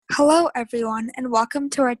Hello, everyone, and welcome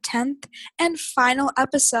to our 10th and final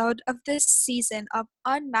episode of this season of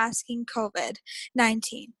Unmasking COVID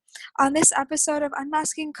 19. On this episode of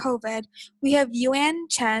Unmasking COVID, we have Yuan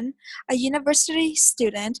Chen, a university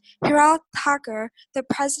student, Hiral Thakur, the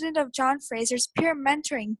president of John Fraser's peer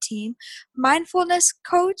mentoring team, mindfulness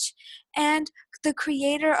coach, and the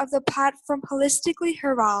creator of the platform Holistically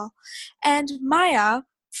Hiral, and Maya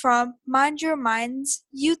from Mind Your Mind's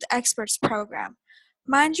Youth Experts program.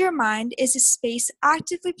 Mind Your Mind is a space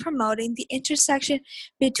actively promoting the intersection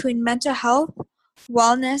between mental health,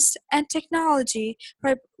 wellness, and technology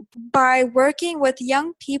by working with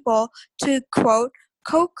young people to, quote,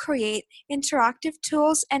 co-create interactive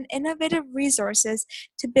tools and innovative resources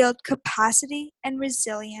to build capacity and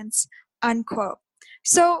resilience, unquote.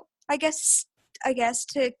 So I guess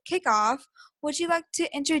to kick off, would you like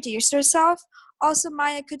to introduce yourself? Also,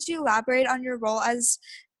 Maya, could you elaborate on your role as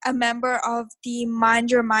a member of the Mind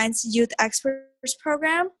Your Mind's Youth Experts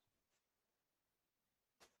program?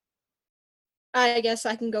 I guess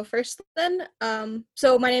I can go first then.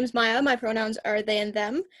 So my name is Maya. My pronouns are they and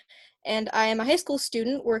them, and I am a high school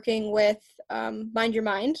student working with Mind Your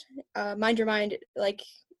Mind. Mind Your Mind, like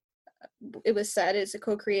it was said, is a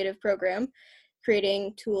co-creative program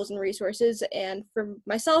creating tools and resources. And for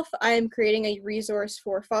myself, I am creating a resource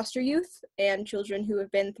for foster youth and children who have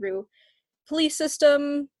been through police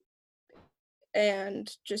system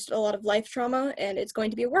and just a lot of life trauma. And it's going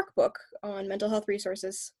to be a workbook on mental health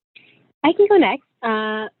resources. I can go next.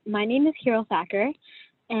 My name is Hiral Thakur,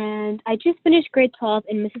 and I just finished grade 12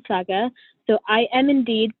 in Mississauga, so I am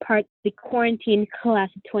indeed part of the quarantine class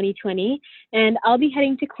of 2020, and I'll be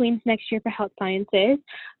heading to Queens next year for health sciences.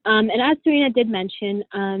 And as Serena did mention,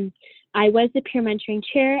 I was the peer mentoring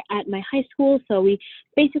chair at my high school, so we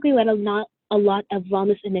basically led a lot of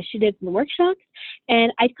wellness initiatives and workshops,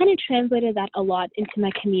 and I kind of translated that a lot into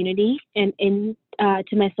my community and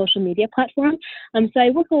to my social media platform. So I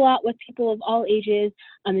work a lot with people of all ages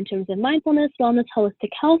in terms of mindfulness, wellness, holistic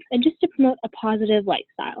health, and just to promote a positive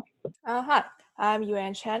lifestyle. Hi, I'm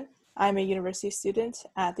Yuan Chen. I'm a university student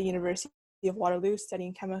at the University of Waterloo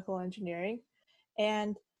studying chemical engineering,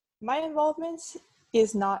 and my involvement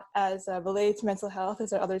is not as related to mental health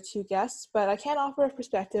as our other two guests, but I can offer a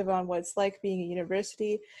perspective on what it's like being a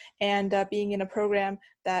university and being in a program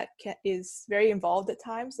that is very involved at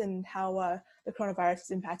times and how the coronavirus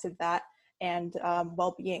has impacted that and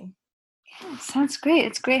well-being. Yeah, sounds great.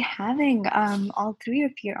 It's great having all three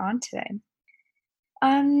of you on today.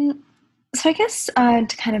 So I guess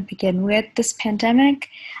to kind of begin with, this pandemic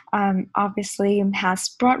obviously has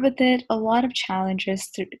brought with it a lot of challenges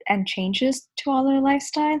and changes to all our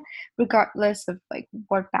lifestyle, regardless of like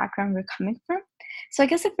what background we're coming from. So I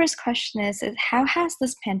guess the first question is how has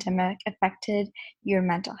this pandemic affected your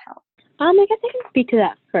mental health? I guess I can speak to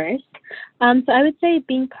that first. So I would say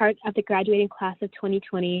being part of the graduating class of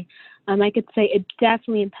 2020, I could say it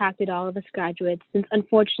definitely impacted all of us graduates since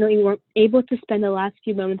unfortunately we weren't able to spend the last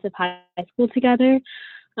few moments of high school together.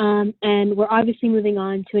 And we're obviously moving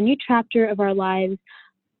on to a new chapter of our lives,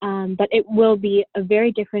 but it will be a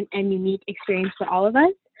very different and unique experience for all of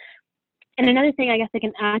us. And another thing I guess I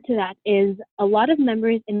can add to that is a lot of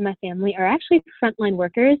members in my family are actually frontline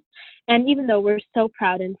workers. And even though we're so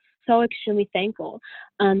proud and so extremely thankful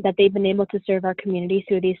that they've been able to serve our community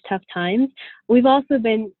through these tough times, we've also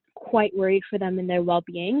been quite worried for them and their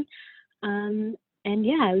well-being. And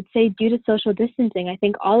yeah, I would say due to social distancing, I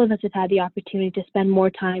think all of us have had the opportunity to spend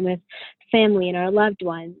more time with family and our loved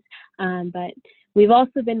ones. But we've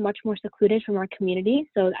also been much more secluded from our community.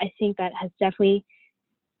 So I think that has definitely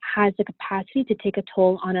has the capacity to take a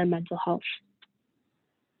toll on our mental health.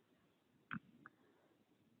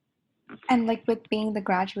 And like with being the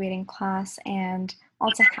graduating class and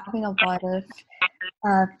also having a lot of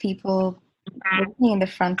people working in the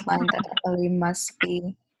front line, that definitely must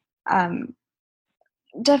be an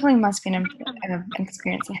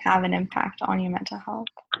experience and have an impact on your mental health.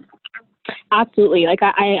 Absolutely. Like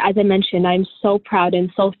I as I mentioned, I'm so proud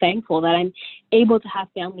and so thankful that I'm able to have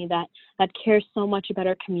family that cares so much about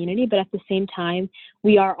our community, but at the same time,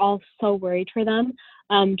 we are all so worried for them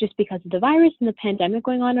just because of the virus and the pandemic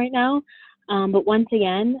going on right now. But once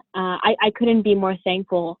again, I couldn't be more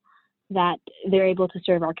thankful that they're able to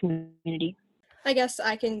serve our community. I guess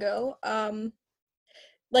I can go.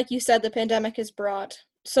 Like you said, the pandemic has brought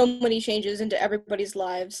so many changes into everybody's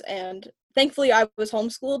lives, and thankfully I was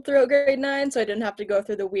homeschooled throughout grade 9, so I didn't have to go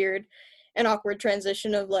through the weird and awkward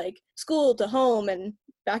transition of like school to home and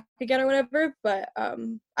back again or whatever. But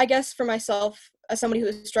I guess for myself, as somebody who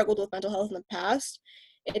has struggled with mental health in the past,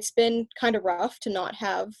 it's been kind of rough to not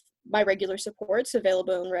have my regular supports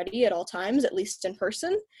available and ready at all times, at least in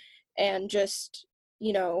person, and just,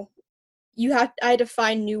 I had to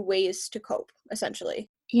find new ways to cope, essentially.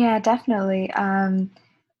 Yeah, definitely.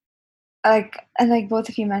 Like both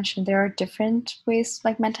of you mentioned, there are different ways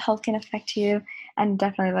like mental health can affect you, and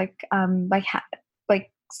definitely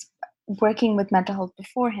working with mental health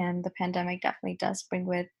beforehand, the pandemic definitely does bring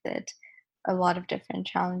with it a lot of different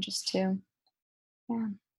challenges too. Yeah.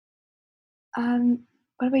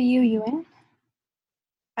 What about you, Ewan?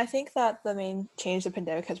 I think that the main change the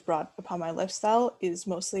pandemic has brought upon my lifestyle is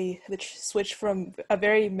mostly the switch from a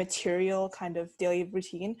very material kind of daily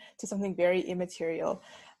routine to something very immaterial.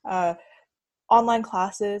 Uh, Online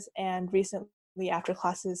classes and recently after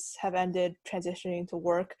classes have ended transitioning to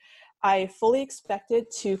work, I fully expected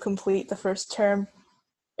to complete the first term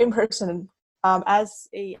in person. As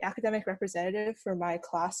a academic representative for my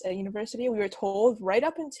class at university, we were told right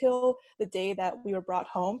up until the day that we were brought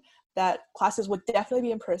home that classes would definitely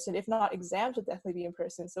be in person, if not exams would definitely be in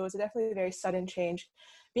person. So it was definitely a very sudden change.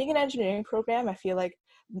 Being an engineering program, I feel like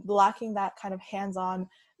lacking that kind of hands-on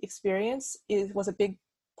experience was a big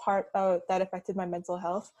part of that affected my mental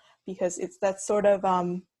health, because it's that sort of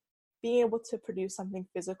being able to produce something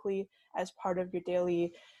physically as part of your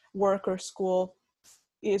daily work or school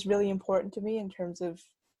is really important to me in terms of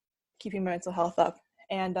keeping my mental health up.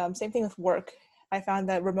 And same thing with work. I found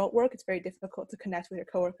that remote work, it's very difficult to connect with your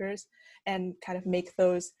coworkers and kind of make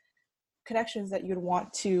those connections that you'd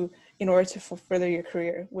want to in order to further your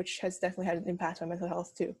career, which has definitely had an impact on mental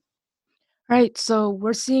health too. Right. So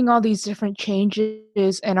we're seeing all these different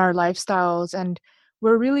changes in our lifestyles, and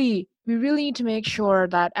we really need to make sure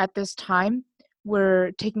that at this time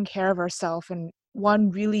we're taking care of ourselves. And one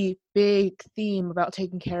really big theme about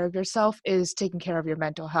taking care of yourself is taking care of your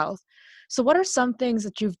mental health. So what are some things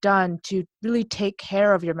that you've done to really take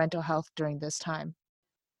care of your mental health during this time?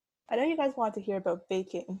 I know you guys wanted to hear about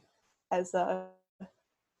baking, as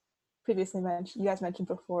previously mentioned, you guys mentioned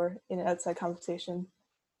before in an outside conversation.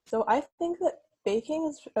 So I think that baking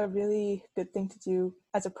is a really good thing to do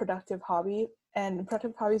as a productive hobby, and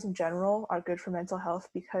productive hobbies in general are good for mental health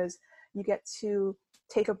because you get to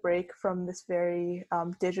take a break from this very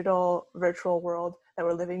digital, virtual world that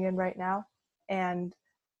we're living in right now and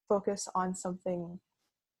focus on something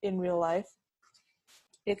in real life.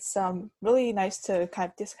 It's really nice to kind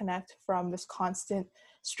of disconnect from this constant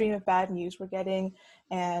stream of bad news we're getting,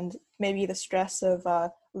 and maybe the stress of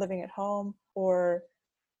living at home or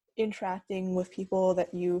interacting with people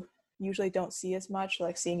that you usually don't see as much,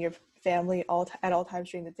 like seeing your family at all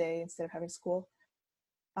times during the day instead of having school.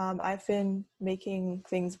 I've been making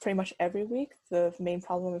things pretty much every week. The main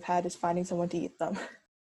problem I've had is finding someone to eat them.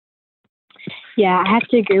 Yeah, I have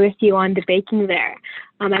to agree with you on the baking there.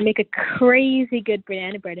 I make a crazy good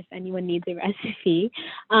banana bread if anyone needs a recipe.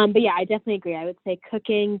 But yeah, I definitely agree. I would say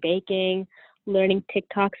cooking, baking, learning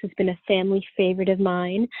TikToks has been a family favorite of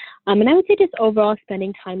mine. And I would say just overall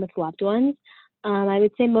spending time with loved ones. I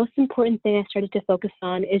would say most important thing I started to focus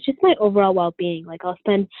on is just my overall well-being. Like I'll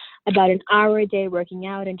spend about an hour a day working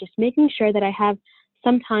out and just making sure that I have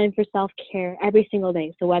some time for self-care every single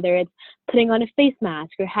day. So whether it's putting on a face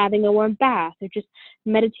mask or having a warm bath or just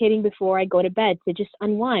meditating before I go to bed to just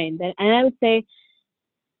unwind. And I would say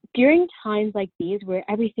during times like these where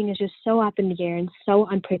everything is just so up in the air and so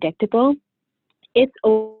unpredictable, it's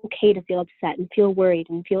okay to feel upset and feel worried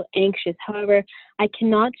and feel anxious. However, I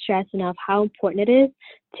cannot stress enough how important it is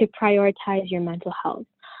to prioritize your mental health.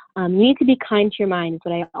 You need to be kind to your mind, is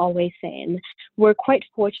what I always say. And we're quite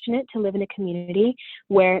fortunate to live in a community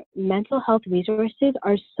where mental health resources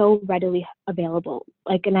are so readily available.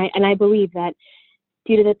 And I believe that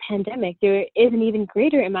due to the pandemic, there is an even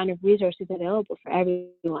greater amount of resources available for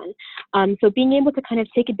everyone. So being able to kind of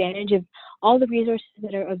take advantage of all the resources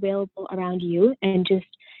that are available around you and just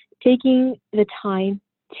taking the time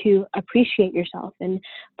to appreciate yourself and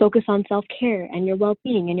focus on self-care and your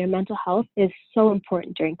well-being and your mental health is so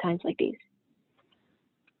important during times like these.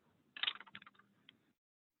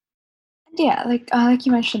 Yeah, like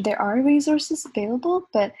you mentioned, there are resources available,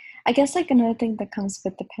 but I guess like another thing that comes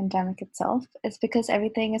with the pandemic itself is because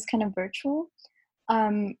everything is kind of virtual.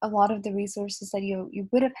 A lot of the resources that you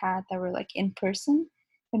would have had that were like in person,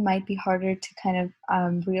 it might be harder to kind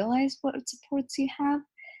of realize what supports you have.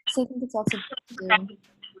 So I think it's also good to,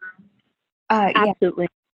 yeah, Absolutely.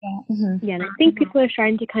 yeah, mhm. Yeah, and I think people are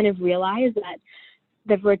starting to kind of realize that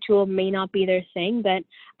the virtual may not be their thing, but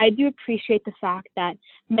I do appreciate the fact that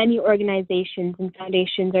many organizations and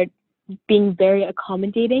foundations are being very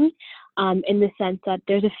accommodating in the sense that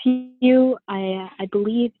there's a few, I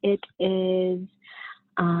believe it is,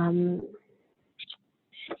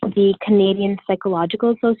 the Canadian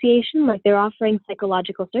Psychological Association. Like, they're offering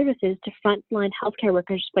psychological services to frontline healthcare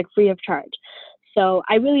workers, like, free of charge. So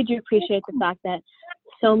I really do appreciate the fact that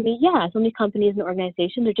so many companies and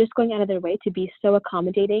organizations are just going out of their way to be so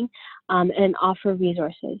accommodating and offer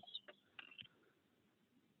resources.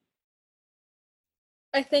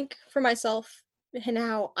 I think for myself and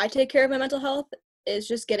how I take care of my mental health is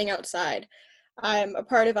just getting outside. I'm a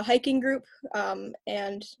part of a hiking group,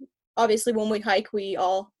 and obviously when we hike, we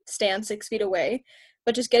all stand 6 feet away.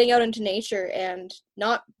 But just getting out into nature and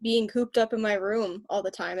not being cooped up in my room all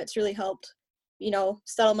the time, it's really helped,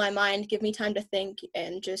 settle my mind, give me time to think,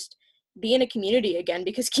 and just be in a community again,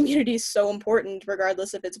 because community is so important,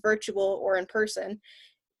 regardless if it's virtual or in person.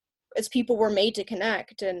 As people, were made to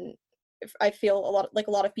connect, and I feel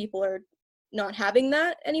a lot of people are not having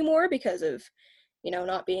that anymore because of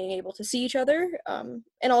not being able to see each other, and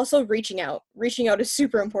also reaching out is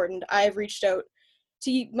super important. I've reached out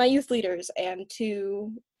to my youth leaders and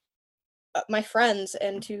to my friends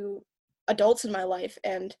and to adults in my life,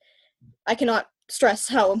 and I cannot stress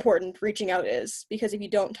how important reaching out is, because if you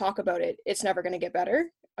don't talk about it, it's never going to get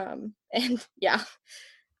better. And yeah.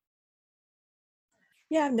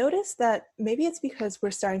 Yeah, I've noticed that maybe it's because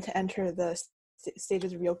we're starting to enter the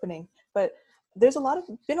stages of reopening, but there's been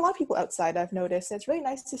a lot of people outside, I've noticed. It's really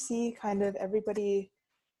nice to see kind of everybody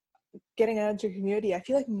getting out into your community. I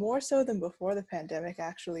feel like more so than before the pandemic,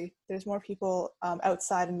 actually. There's more people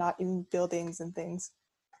outside and not in buildings and things.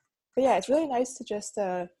 But yeah, it's really nice to just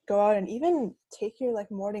go out and even take your like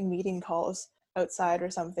morning meeting calls outside or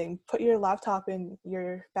something. Put your laptop in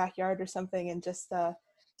your backyard or something and just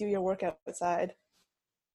do your workout outside.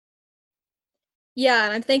 Yeah,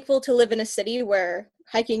 and I'm thankful to live in a city where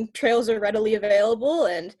hiking trails are readily available,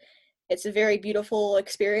 and it's a very beautiful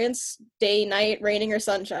experience, day, night, raining or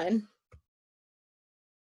sunshine.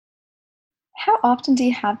 How often do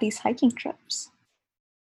you have these hiking trips?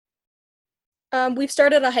 We've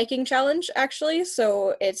started a hiking challenge, actually,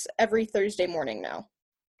 so it's every Thursday morning now.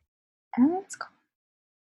 Oh, that's cool.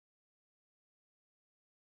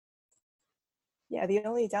 Yeah, the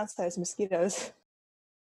only downside is mosquitoes.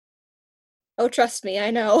 Oh, trust me,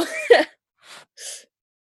 I know.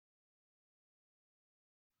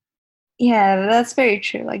 Yeah, that's very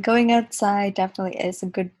true. Like going outside definitely is a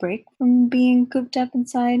good break from being cooped up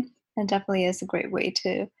inside, and definitely is a great way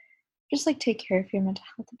to just like take care of your mental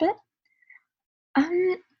health a bit.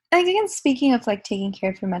 Um, like again, speaking of like taking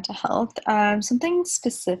care of your mental health, something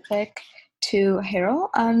specific to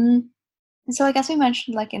Hero. So like as we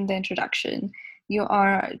mentioned, like in the introduction, you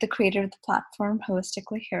are the creator of the platform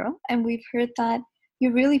Holistically Hero, and we've heard that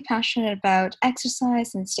you're really passionate about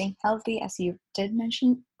exercise and staying healthy, as you did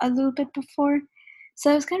mention a little bit before.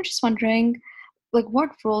 So I was kind of just wondering, like, what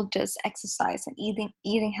role does exercise and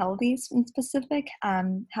eating healthy in specific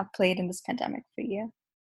have played in this pandemic for you?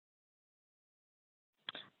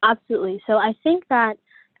 Absolutely. So I think that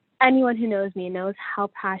anyone who knows me knows how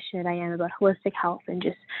passionate I am about holistic health and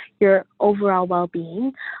just your overall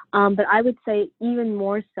well-being. But I would say even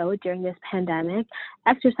more so during this pandemic,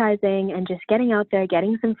 exercising and just getting out there,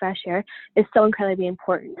 getting some fresh air is so incredibly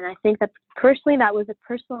important. And I think that personally, that was a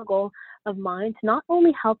personal goal of mine to not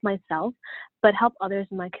only help myself, but help others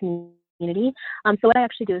in my community. So what I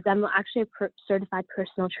actually do is I'm actually a certified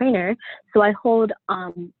personal trainer. So I hold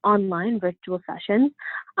online virtual sessions,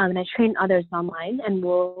 and I train others online. And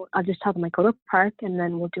I'll just tell them like go to a park, and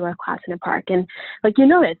then we'll do our class in a park. And like you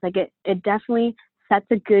notice, like it definitely sets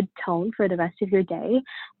a good tone for the rest of your day.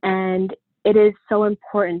 And it is so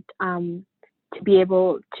important to be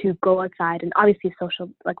able to go outside and obviously social,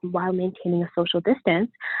 like while maintaining a social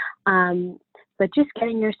distance. But just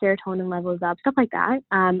getting your serotonin levels up, stuff like that,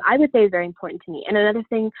 I would say is very important to me. And another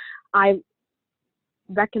thing I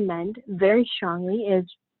recommend very strongly is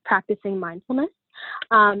practicing mindfulness.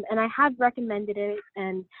 And I have recommended it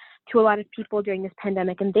and to a lot of people during this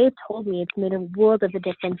pandemic, and they've told me it's made a world of a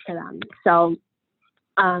difference to them. So,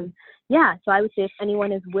 so I would say if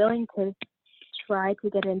anyone is willing to try to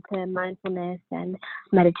get into mindfulness and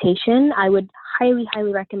meditation, I would highly,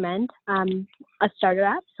 highly recommend a starter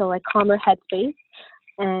app. So like Calmer Headspace,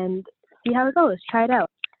 and see how it goes. Try it out.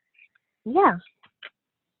 Yeah.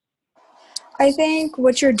 I think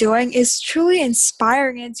what you're doing is truly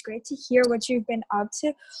inspiring, and it's great to hear what you've been up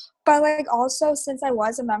to. But like also, since I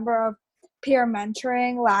was a member of peer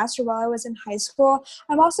mentoring last year while I was in high school,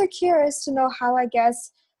 I'm also curious to know how I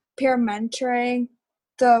guess peer mentoring,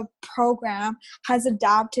 the program, has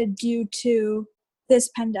adapted due to this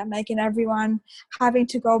pandemic and everyone having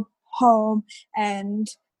to go home and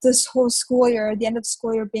this whole school year, the end of the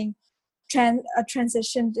school year being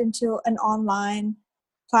transitioned into an online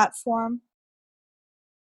platform.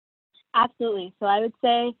 Absolutely. So I would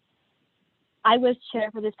say I was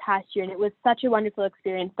chair for this past year, and it was such a wonderful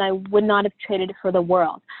experience. I would not have traded it for the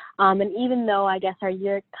world. And even though I guess our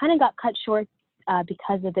year kind of got cut short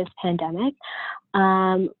because of this pandemic,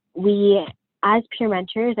 we, as peer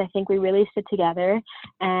mentors, I think we really stood together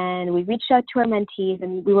and we reached out to our mentees,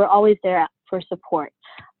 and we were always there for support.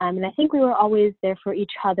 And I think we were always there for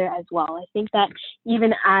each other as well. I think that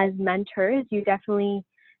even as mentors, you definitely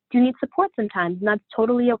do need support sometimes, and that's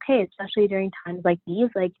totally okay, especially during times like these.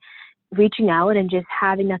 Like, reaching out and just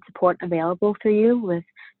having that support available for you with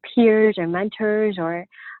peers or mentors or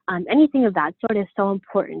anything of that sort is so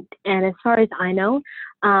important. And as far as I know,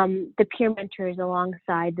 the peer mentors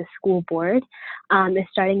alongside the school board is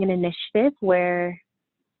starting an initiative where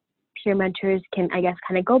peer mentors can, I guess,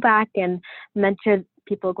 kind of go back and mentor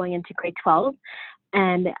people going into grade 12.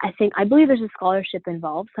 And I believe there's a scholarship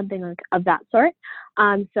involved, something like of that sort.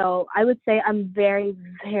 So I would say I'm very,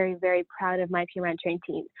 very, very proud of my peer mentoring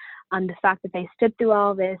team. The fact that they stood through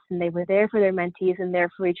all this and they were there for their mentees and there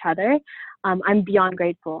for each other. I'm beyond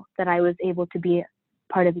grateful that I was able to be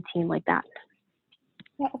part of a team like that.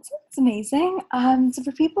 Yeah, that sounds amazing. So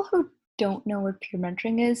for people who don't know what peer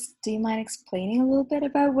mentoring is, do you mind explaining a little bit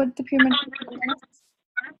about what the peer mentoring is?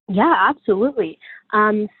 Yeah, absolutely.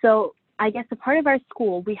 So I guess a part of our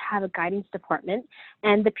school, we have a guidance department,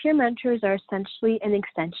 and the peer mentors are essentially an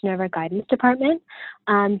extension of our guidance department.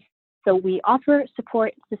 So we offer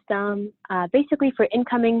support system basically for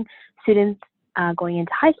incoming students going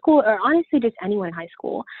into high school, or honestly just anyone in high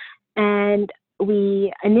school. And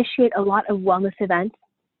we initiate a lot of wellness events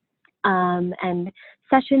and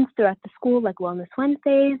sessions throughout the school, like Wellness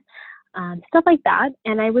Wednesdays, stuff like that.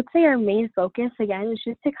 And I would say our main focus, again, is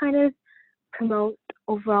just to kind of promote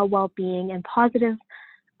overall well-being and positive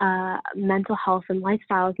mental health and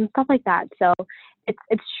lifestyles and stuff like that. So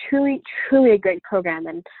it's truly, truly a great program.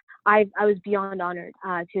 And I was beyond honored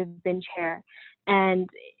to have been chair. And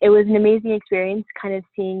it was an amazing experience kind of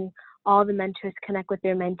seeing all the mentors connect with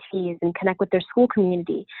their mentees and connect with their school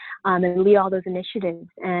community and lead all those initiatives.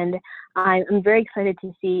 And I'm very excited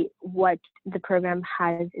to see what the program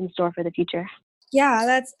has in store for the future. Yeah,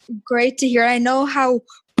 that's great to hear. I know how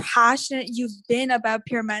passionate you've been about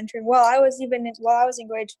peer mentoring. Well, I was in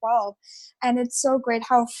grade 12, and it's so great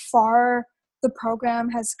how far the program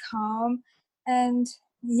has come. And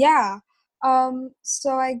yeah,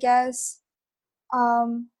 so I guess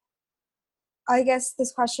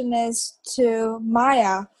this question is to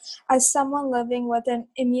Maya. As someone living with an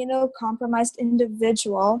immunocompromised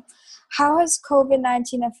individual, how has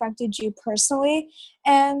COVID-19 affected you personally?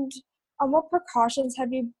 And what precautions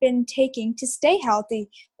have you been taking to stay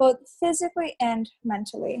healthy, both physically and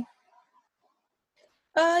mentally?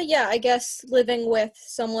 Yeah, I guess living with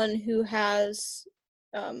someone who has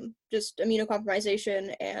just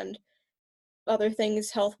immunocompromisation and other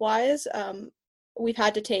things health-wise, we've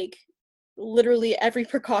had to take literally every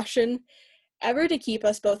precaution ever to keep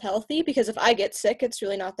us both healthy, because if I get sick, it's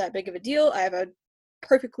really not that big of a deal. I have a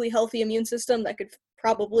perfectly healthy immune system that could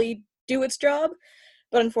probably do its job,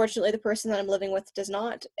 but unfortunately the person that I'm living with does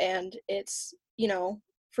not. And it's,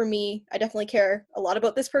 for me, I definitely care a lot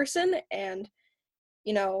about this person, and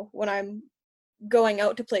when I'm going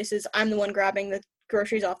out to places, I'm the one grabbing the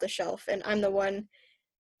groceries off the shelf, and I'm the one,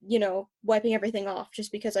 wiping everything off,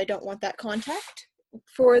 just because I don't want that contact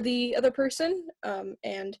for the other person.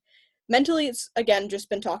 And mentally, it's, again, just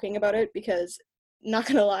been talking about it, because, not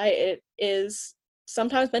gonna lie, it is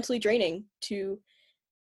sometimes mentally draining to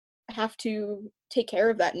have to take care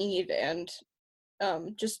of that need, and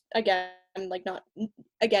just, again, like, not,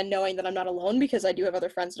 again, knowing that I'm not alone, because I do have other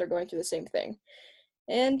friends that are going through the same thing.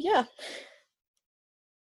 And yeah.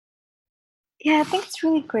 Yeah, I think it's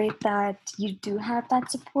really great that you do have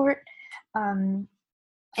that support, and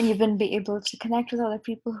you've been able to connect with other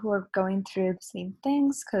people who are going through the same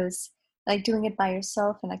things, because like doing it by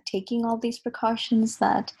yourself and like taking all these precautions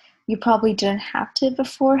that you probably didn't have to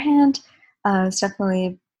beforehand is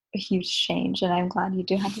definitely a huge change, and I'm glad you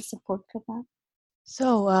do have the support for that.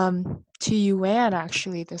 So, to you, Anne,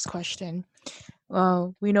 actually, this question.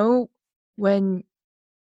 We know when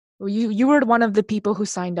you were one of the people who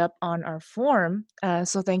signed up on our form,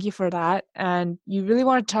 so thank you for that. And you really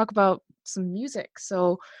want to talk about some music.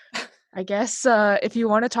 So, I guess if you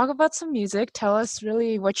want to talk about some music, tell us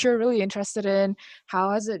really what you're really interested in.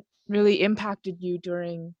 How has it really impacted you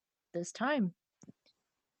during this time?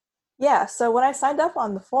 Yeah, so when I signed up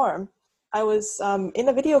on the form, I was in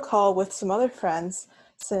a video call with some other friends,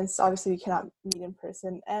 since obviously we cannot meet in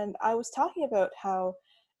person, and I was talking about how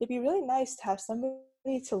it'd be really nice to have somebody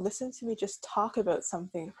to listen to me just talk about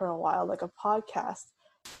something for a while, like a podcast.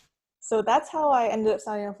 So that's how I ended up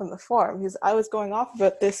signing up on the forum, because I was going off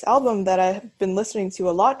about this album that I've been listening to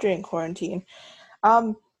a lot during quarantine.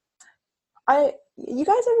 Um, you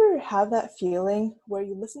guys ever have that feeling where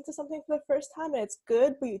you listen to something for the first time and it's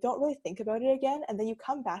good, but you don't really think about it again, and then you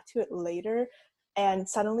come back to it later, and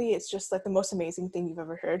suddenly it's just like the most amazing thing you've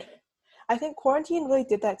ever heard? I think quarantine really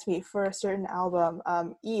did that to me for a certain album,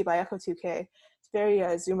 E by Echo 2K. It's very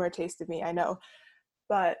Zoomer taste of me, I know,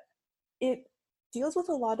 but it deals with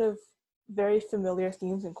a lot of very familiar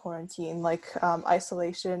themes in quarantine, like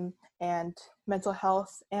isolation and mental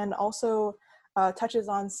health, and also touches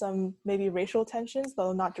on some maybe racial tensions,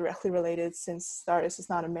 though not directly related since the artist is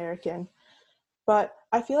not American. But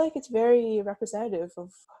I feel like it's very representative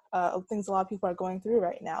of things a lot of people are going through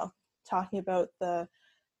right now, talking about the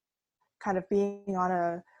kind of being on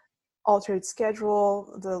a altered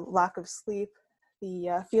schedule, the lack of sleep,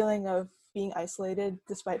 the feeling of being isolated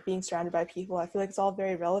despite being surrounded by people. I feel like it's all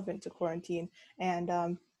very relevant to quarantine.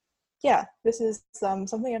 And yeah, this is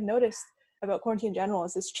something I've noticed about quarantine in general,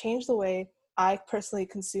 is it's changed the way I personally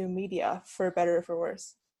consume media, for better or for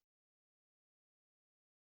worse.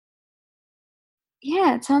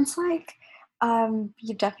 Yeah, it sounds like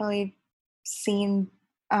you've definitely seen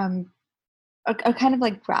um, a kind of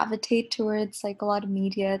like gravitate towards like a lot of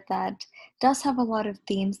media that does have a lot of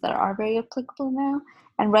themes that are very applicable now.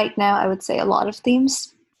 And right now, I would say a lot of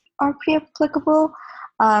themes are pretty applicable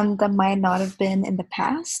that might not have been in the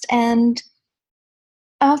past. And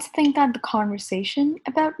I also think that the conversation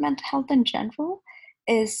about mental health in general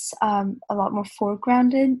is a lot more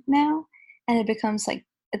foregrounded now, and it becomes like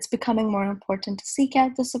it's becoming more important to seek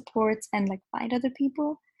out the supports and like find other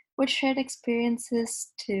people with shared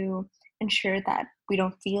experiences to ensure that we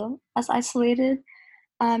don't feel as isolated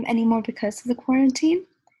anymore because of the quarantine.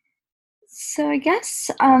 So I guess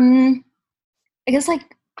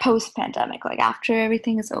like post pandemic, like after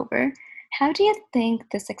everything is over, how do you think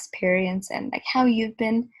this experience and like how you've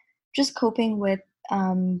been just coping with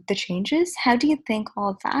the changes, how do you think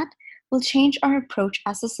all of that will change our approach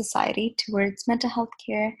as a society towards mental health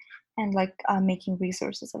care and like making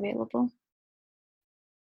resources available?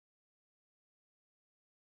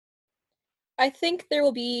 I think there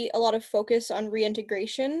will be a lot of focus on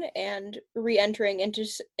reintegration and re-entering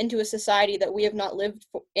into a society that we have not lived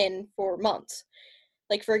in for months.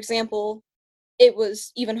 Like for example, it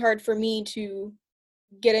was even hard for me to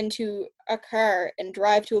get into a car and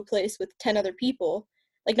drive to a place with 10 other people,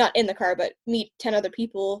 like not in the car, but meet 10 other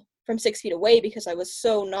people from 6 feet away, because I was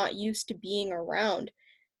so not used to being around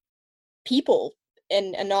people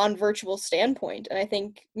in a non-virtual standpoint. And I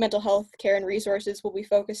think mental health care and resources will be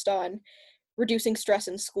focused on reducing stress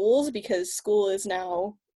in schools, because school is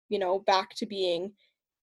now, back to being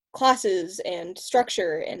classes and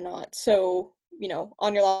structure and not so,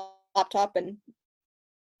 on your laptop. And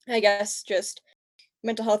I guess just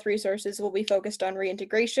mental health resources will be focused on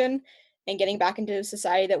reintegration and getting back into a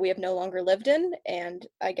society that we have no longer lived in. And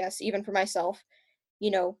I guess even for myself,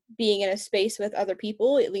 being in a space with other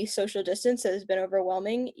people, at least social distance has been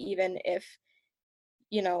overwhelming, even if,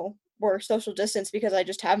 we're social distance because I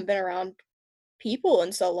just haven't been around people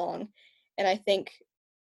in so long. And I think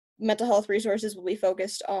mental health resources will be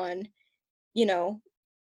focused on, you know,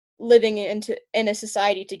 living in a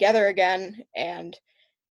society together again, and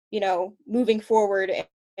moving forward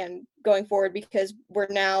and going forward, because we're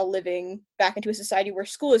now living back into a society where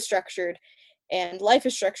school is structured and life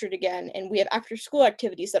is structured again, and we have after school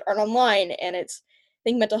activities that aren't online. And I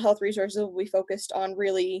think mental health resources will be focused on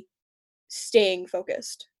really staying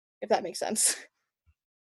focused, if that makes sense.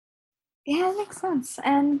 Yeah, it makes sense.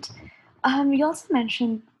 And you also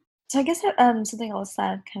mentioned, so I guess something else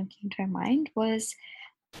that kind of came to my mind was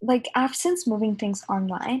like after since moving things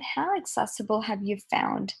online, how accessible have you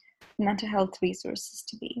found mental health resources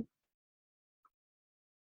to be?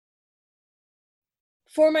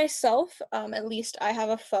 For myself, at least I have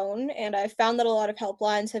a phone, and I've found that a lot of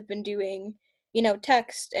helplines have been doing,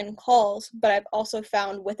 text and calls, but I've also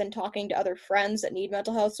found within talking to other friends that need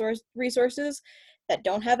mental health resources that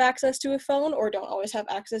don't have access to a phone or don't always have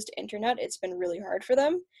access to internet, it's been really hard for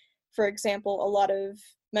them. For example, a lot of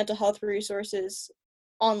mental health resources,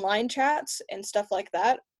 online chats and stuff like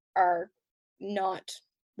that are not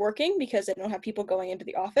working because they don't have people going into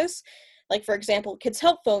the office. Like for example, Kids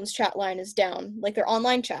Help Phone's chat line is down, like their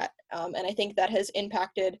online chat, and I think that has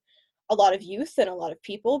impacted a lot of youth and a lot of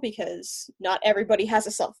people because not everybody has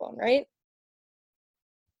a cell phone, right?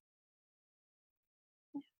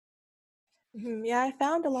 Yeah, I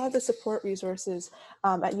found a lot of the support resources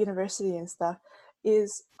at university and stuff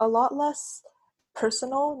is a lot less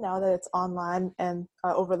personal now that it's online and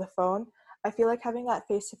over the phone. I feel like having that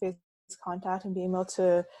face-to-face contact and being able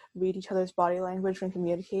to read each other's body language when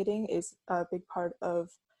communicating is a big part of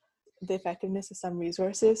the effectiveness of some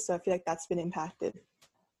resources. So I feel like that's been impacted.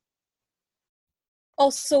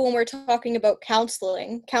 Also, when we're talking about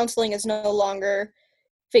counseling is no longer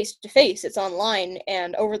face-to-face, it's online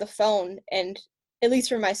and over the phone, and at least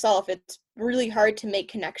for myself, it's really hard to make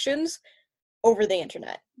connections over the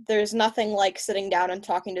internet. There's nothing like sitting down and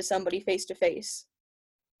talking to somebody face-to-face,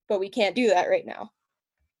 but we can't do that right now.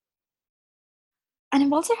 And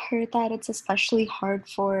I've also heard that it's especially hard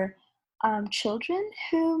for children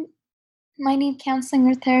who might need counseling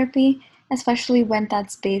or therapy, especially when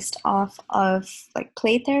that's based off of like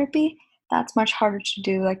play therapy. That's much harder to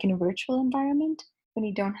do like in a virtual environment when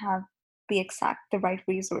you don't have the right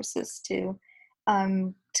resources to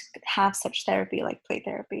have such therapy like play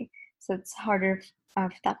therapy. So it's harder for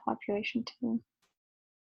that population too.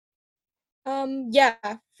 Yeah,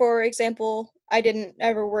 for example, I didn't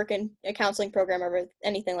ever work in a counseling program or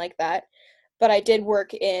anything like that, but I did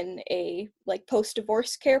work in a like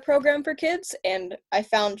post-divorce care program for kids, and I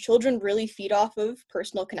found children really feed off of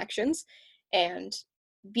personal connections and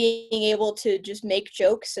being able to just make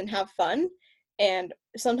jokes and have fun, and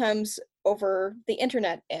sometimes over the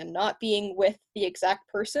internet and not being with the exact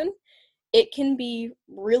person. It can be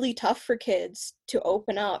really tough for kids to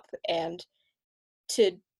open up and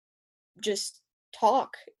to just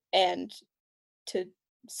talk and to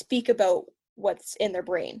speak about what's in their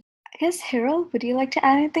brain. I guess Harold, would you like to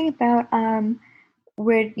add anything about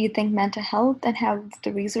where you think mental health and how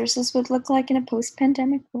the resources would look like in a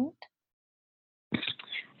post-pandemic world?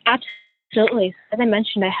 Absolutely. As I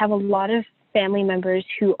mentioned, I have a lot of family members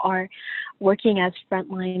who are working as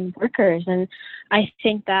frontline workers, and I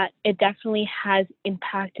think that it definitely has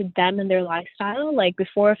impacted them and their lifestyle. Like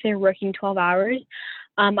before, if they're working 12 hours,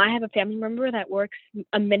 I have a family member that works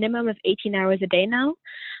a minimum of 18 hours a day now.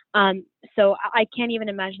 So I can't even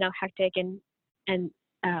imagine how hectic and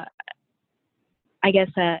I guess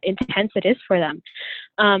intense it is for them.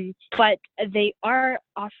 But they are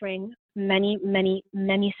offering many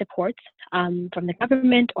supports from the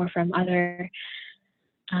government or from other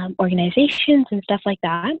organizations and stuff like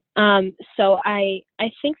that. So I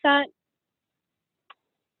think that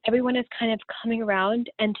everyone is kind of coming around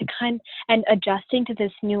and adjusting to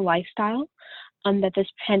this new lifestyle that this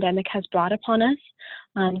pandemic has brought upon us.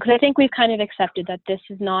 Because I think we've kind of accepted that this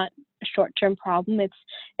is not a short-term problem.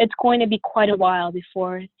 It's going to be quite a while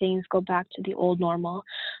before things go back to the old normal.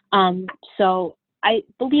 So I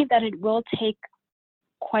believe that it will take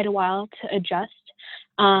quite a while to adjust.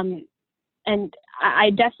 And I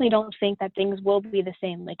definitely don't think that things will be the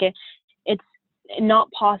same. Like it's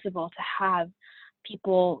not possible to have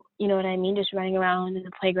people, you know what I mean, just running around in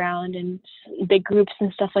the playground and big groups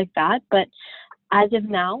and stuff like that. But as of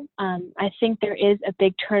now, I think there is a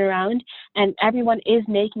big turnaround, and everyone is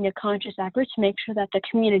making a conscious effort to make sure that the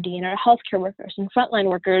community and our healthcare workers and frontline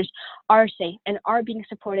workers are safe and are being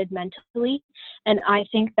supported mentally. And I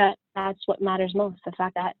think that that's what matters most, the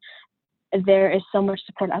fact that there is so much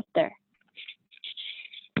support out there.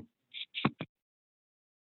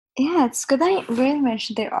 Yeah, it's good that you really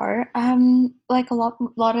mentioned there are like a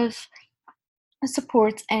lot of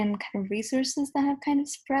supports and kind of resources that have kind of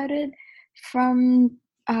sprouted from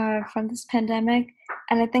this pandemic.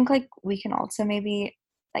 And I think like we can also maybe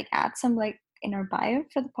like add some like in our bio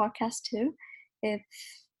for the podcast too, if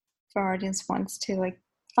our audience wants to like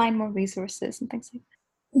find more resources and things like that.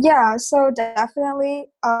 Yeah, so definitely,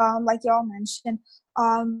 like y'all mentioned,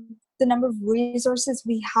 the number of resources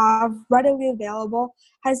we have readily available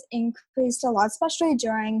has increased a lot, especially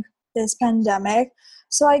during this pandemic.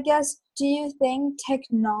 So I guess, do you think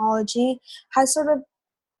technology has sort of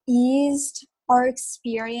eased our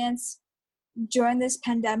experience during this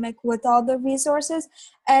pandemic with all the resources?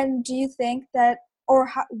 And do you think that, or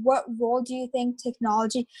what role do you think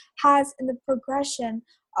technology has in the progression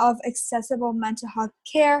of accessible mental health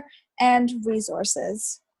care and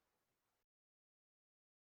resources?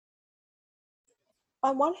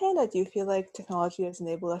 On one hand, I do feel like technology has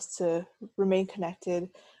enabled us to remain connected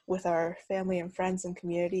with our family and friends and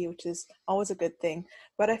community, which is always a good thing.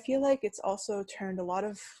 But I feel like it's also turned a lot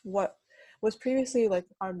of what was previously like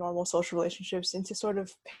our normal social relationships into sort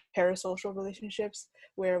of parasocial relationships,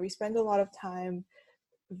 where we spend a lot of time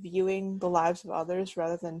viewing the lives of others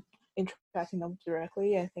rather than interacting them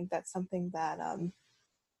directly. I think that's something that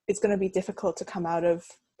it's going to be difficult to come out of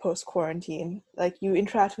post-quarantine. Like you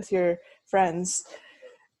interact with your friends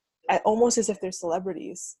almost as if they're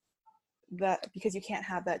celebrities, that because you can't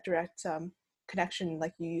have that direct connection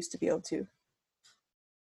like you used to be able to.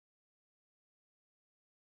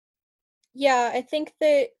 Yeah, I think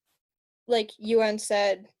that, like Yuan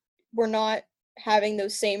said, we're not having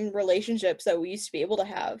those same relationships that we used to be able to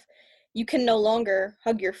have. You can no longer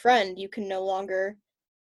hug your friend. You can no longer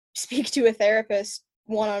speak to a therapist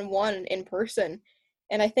one-on-one in person.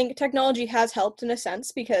 And I think technology has helped in a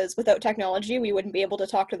sense, because without technology, we wouldn't be able to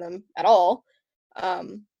talk to them at all.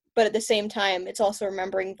 But at the same time, it's also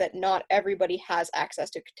remembering that not everybody has access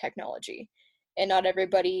to technology, and not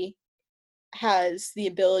everybody has the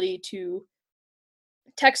ability to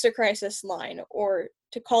text a crisis line or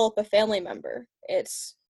to call up a family member.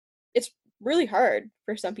 It's really hard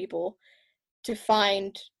for some people to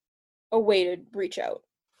find a way to reach out.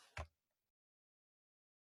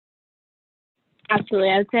 Absolutely.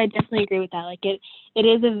 I would say I definitely agree with that. Like it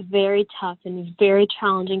is a very tough and very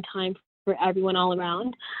challenging time for everyone all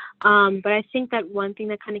around. But I think that one thing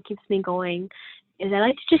that kind of keeps me going is I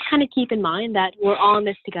like to just kind of keep in mind that we're all in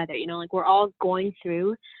this together, like we're all going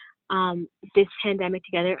through this pandemic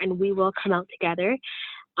together, and we will come out together.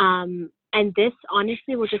 And this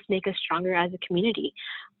honestly will just make us stronger as a community.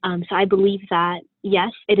 So I believe that,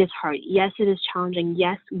 yes, it is hard. Yes, it is challenging.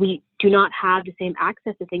 Yes, we do not have the same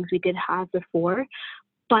access to things we did have before.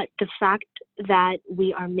 But the fact that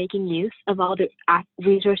we are making use of all the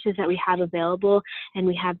resources that we have available, and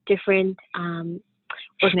we have different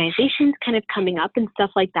organizations kind of coming up and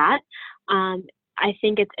stuff like that, I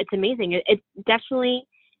think it's amazing. It definitely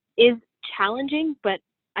is challenging, but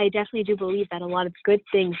I definitely do believe that a lot of good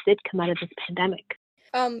things did come out of this pandemic.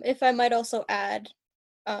 If I might also add,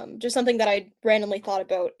 just something that I randomly thought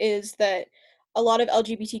about is that a lot of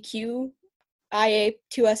LGBTQIA2S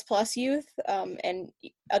plus youth and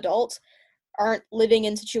adults aren't living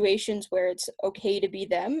in situations where it's okay to be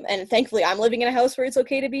them. And thankfully, I'm living in a house where it's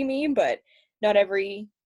okay to be me, but not every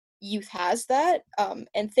youth has that.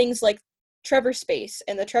 And things like Trevor Space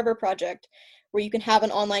and the Trevor Project, where you can have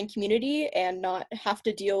an online community and not have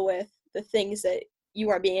to deal with the things that you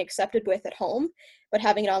are being accepted with at home, but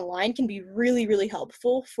having it online can be really, really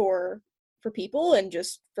helpful for people and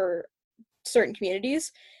just for certain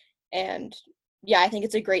communities. And yeah, I think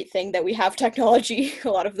it's a great thing that we have technology a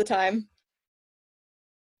lot of the time.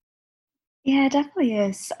 Yeah, it definitely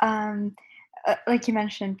is. Like you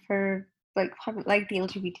mentioned, for like the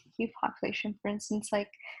LGBTQ population, for instance, like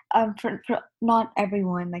for not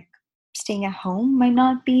everyone, like staying at home might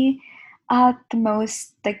not be the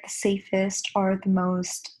most like the safest or the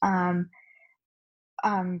most um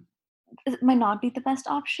it might not be the best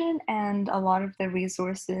option, and a lot of the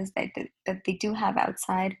resources that they do have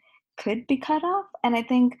outside could be cut off. And I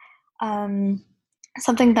think um,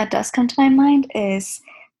 something that does come to my mind is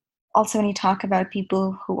also when you talk about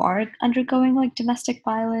people who are undergoing like domestic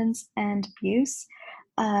violence and abuse,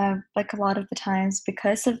 like a lot of the times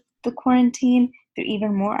because of the quarantine, they're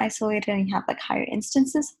even more isolated and you have like higher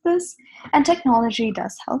instances of this. And technology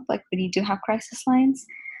does help, like when you do have crisis lines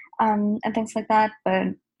and things like that. But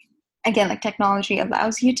again, like technology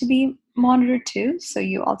allows you to be monitored too. So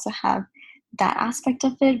you also have that aspect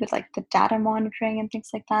of it with like the data monitoring and things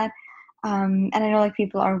like that. And I know like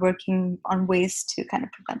people are working on ways to kind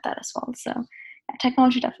of prevent that as well. So yeah,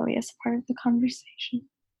 technology definitely is a part of the conversation.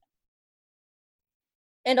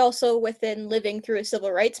 And also within living through a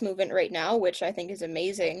civil rights movement right now, which I think is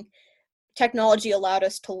amazing, technology allowed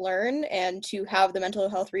us to learn and to have the mental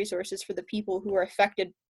health resources for the people who are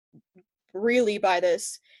affected really by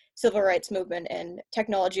this civil rights movement. And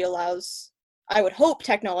technology allows, I would hope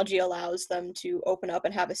technology allows them to open up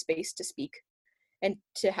and have a space to speak and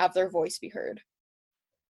to have their voice be heard.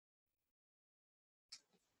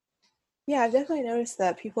 Yeah, I've definitely noticed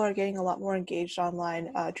that people are getting a lot more engaged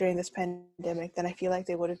online during this pandemic than I feel like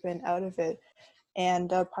they would have been out of it. And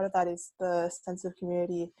part of that is the sense of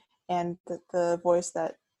community and the voice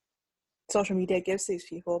that social media gives these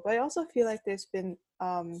people. But I also feel like there's been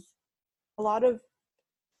a lot of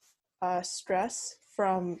stress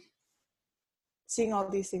from seeing all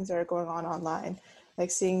these things that are going on online,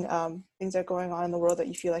 like seeing things that are going on in the world that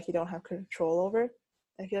you feel like you don't have control over.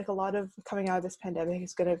 I feel like a lot of coming out of this pandemic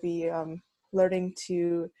is going to be learning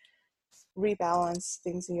to rebalance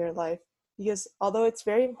things in your life, because although it's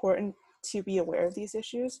very important to be aware of these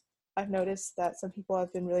issues, I've noticed that some people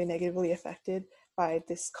have been really negatively affected by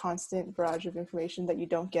this constant barrage of information that you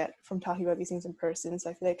don't get from talking about these things in person.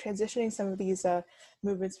 So I feel like transitioning some of these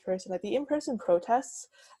movements in person, like the in-person protests,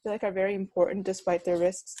 I feel like are very important despite their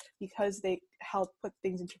risks, because they help put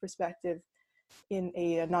things into perspective in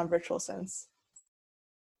a non-virtual sense.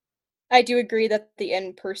 I do agree that the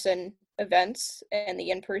in-person events and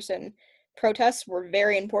the in-person protests were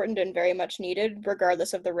very important and very much needed,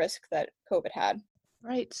 regardless of the risk that COVID had.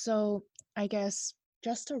 Right. So I guess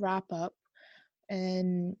just to wrap up,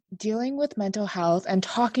 And dealing with mental health and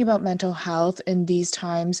talking about mental health in these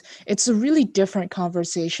times, it's a really different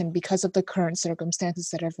conversation because of the current circumstances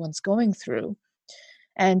that everyone's going through.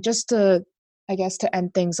 And just to, I guess, to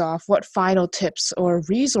end things off, what final tips or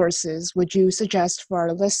resources would you suggest for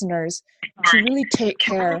our listeners to really take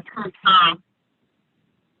care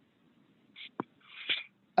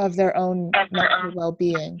of their own mental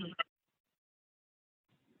well-being?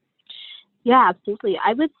 Yeah, absolutely.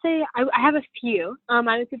 I would say I have a few.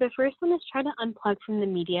 I would say the first one is try to unplug from the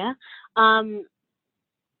media.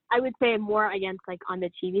 I would say more against like on the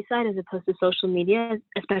TV side as opposed to social media,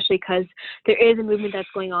 especially because there is a movement that's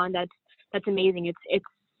going on that's amazing. It's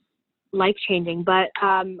life changing. But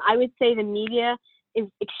I would say the media is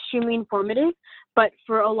extremely informative, but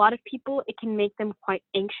for a lot of people, it can make them quite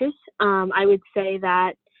anxious. I would say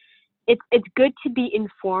that it's good to be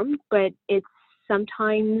informed, but it's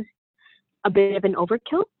sometimes a bit of an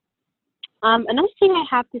overkill. Another thing I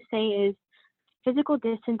have to say is physical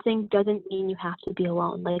distancing doesn't mean you have to be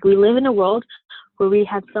alone. Like we live in a world where we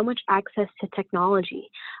have so much access to technology.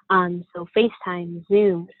 So FaceTime,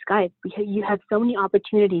 Zoom, Skype, you have so many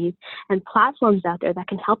opportunities and platforms out there that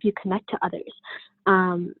can help you connect to others.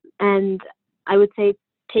 And I would say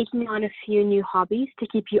taking on a few new hobbies to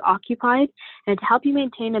keep you occupied and to help you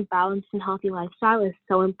maintain a balanced and healthy lifestyle is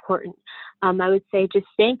so important. I would say just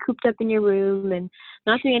staying cooped up in your room and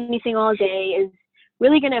not doing anything all day is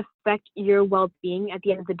really going to affect your well-being at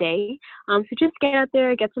the end of the day. So just get out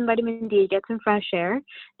there, get some vitamin D, get some fresh air,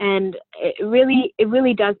 and it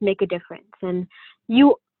really does make a difference. And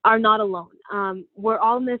you are not alone. We're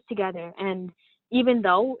all in this together, and even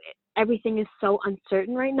though everything is so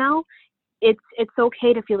uncertain right now, it's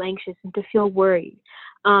okay to feel anxious and to feel worried.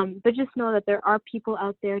 But just know that there are people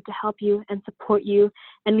out there to help you and support you,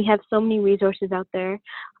 and we have so many resources out there.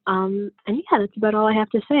 And yeah, that's about all I have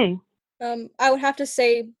to say. I would have to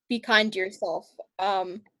say be kind to yourself.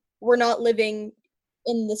 We're not living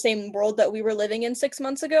in the same world that we were living in 6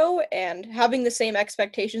 months ago, and having the same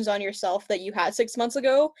expectations on yourself that you had 6 months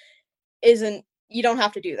ago isn't, you don't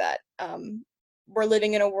have to do that. We're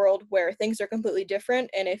living in a world where things are completely different,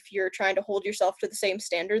 and if you're trying to hold yourself to the same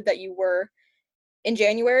standard that you were in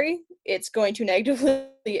January, it's going to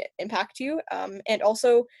negatively impact you. And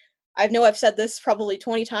also, I know I've said this probably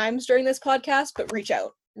 20 times during this podcast, but reach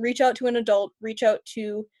out. Reach out to an adult, reach out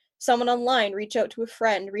to someone online, reach out to a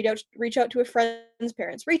friend, reach out to a friend's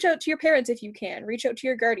parents, reach out to your parents if you can, reach out to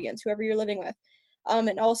your guardians, whoever you're living with.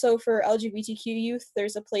 And also for LGBTQ youth,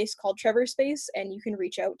 there's a place called Trevor Space, and you can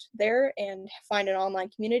reach out there and find an online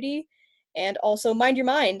community. And also Mind Your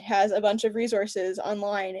Mind has a bunch of resources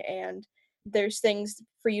online, and there's things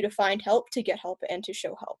for you to find help, to get help, and to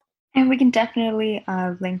show help. And we can definitely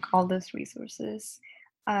link all those resources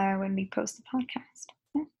when we post the podcast.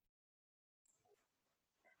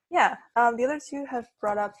 Yeah, the other two have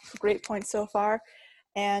brought up great points so far,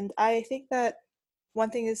 and I think that one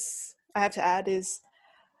thing is I have to add is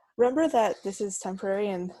remember that this is temporary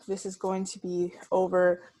and this is going to be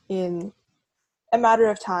over in a matter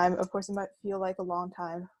of time. Of course, it might feel like a long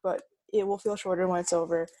time, but it will feel shorter when it's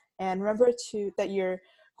over. And remember that your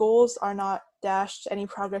goals are not dashed. Any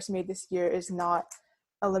progress made this year is not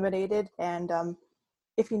eliminated. And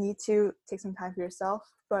if you need to, take some time for yourself.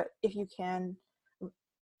 But if you can,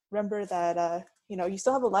 remember that you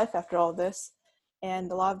still have a life after all this,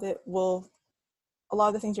 and a lot of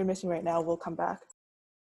the things you're missing right now will come back.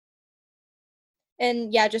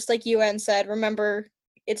 And yeah, just like UN said, remember,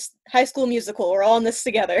 it's High School Musical. We're all in this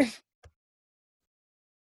together.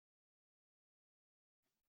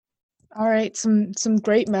 All right, some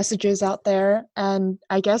great messages out there, and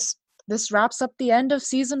I guess this wraps up the end of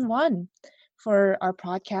season 1 for our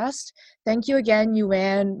podcast. Thank you again,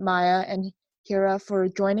 Yuan, Maya, and Kira, for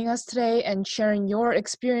joining us today and sharing your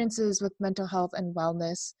experiences with mental health and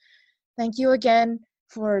wellness. Thank you again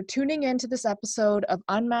for tuning in to this episode of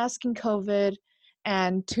Unmasking COVID,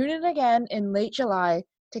 and tune in again in late July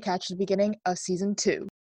to catch the beginning of season 2.